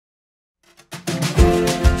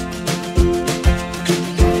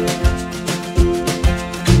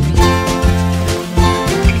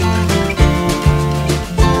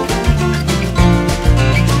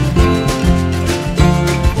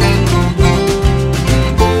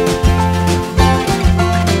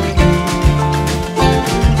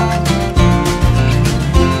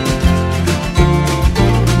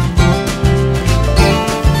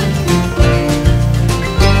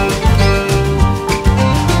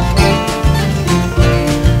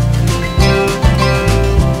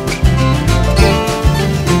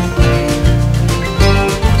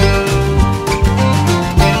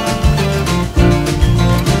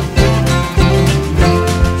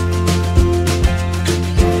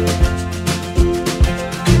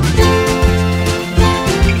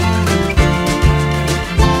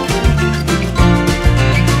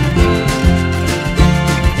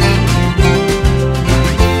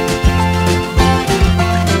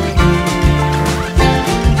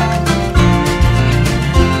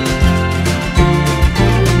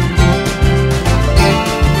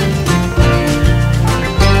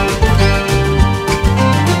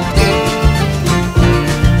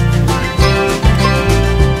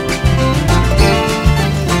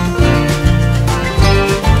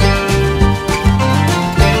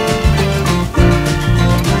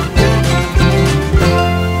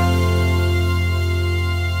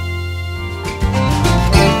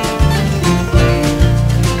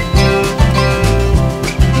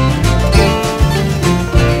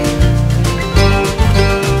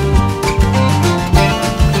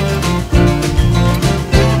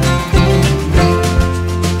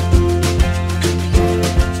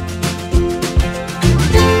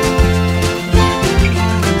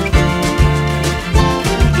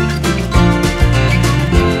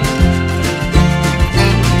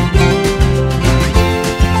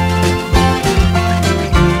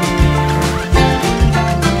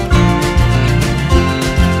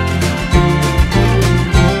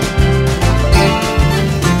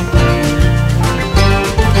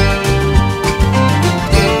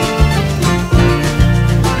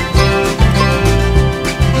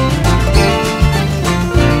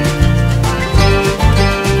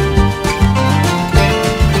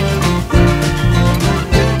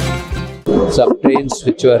trains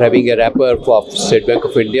which were having a wrapper of State Bank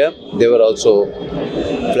of India, they were also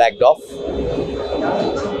flagged off.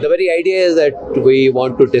 The very idea is that we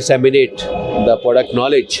want to disseminate the product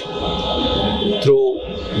knowledge through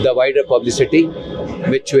the wider publicity,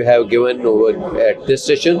 which we have given over at this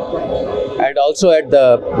station and also at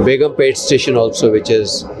the Begumpet station also,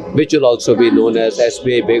 which will also be known as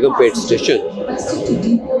SBI Begumpet station.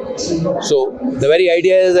 So the very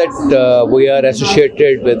idea is that we are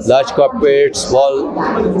associated with large corporates, small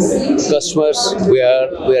customers. We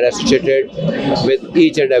are associated with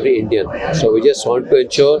each and every Indian. So we just want to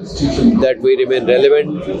ensure that we remain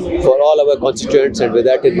relevant for all our constituents, and with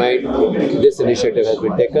that in mind, this initiative has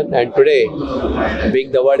been taken. And today,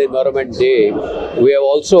 being the World Environment Day, we have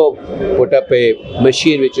also put up a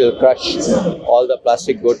machine which will crush all the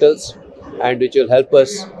plastic bottles and which will help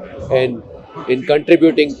us in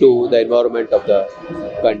contributing to the environment of the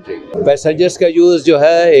country. Passengers का use जो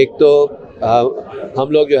है, एक तो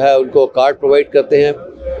हम लोग जो है उनको कार्ड प्रोवाइड करते हैं,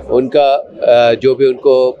 उनका जो भी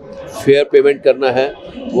उनको फेयर पेमेंट करना है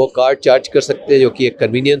वो कार्ड चार्ज कर सकते हैं, जो कि एक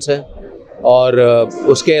कन्वीनियंस है। और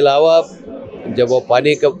उसके अलावा जब वो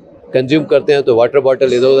पानी का कंज्यूम करते हैं तो वाटर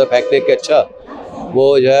बॉटल इधर उधर फेंकने के अच्छा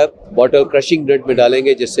वो जो है बॉटल क्रशिंग यूनिट में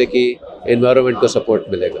डालेंगे, जिससे कि एनवायरनमेंट को सपोर्ट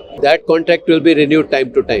मिलेगा। That contract will be renewed time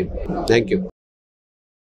to time. Thank you.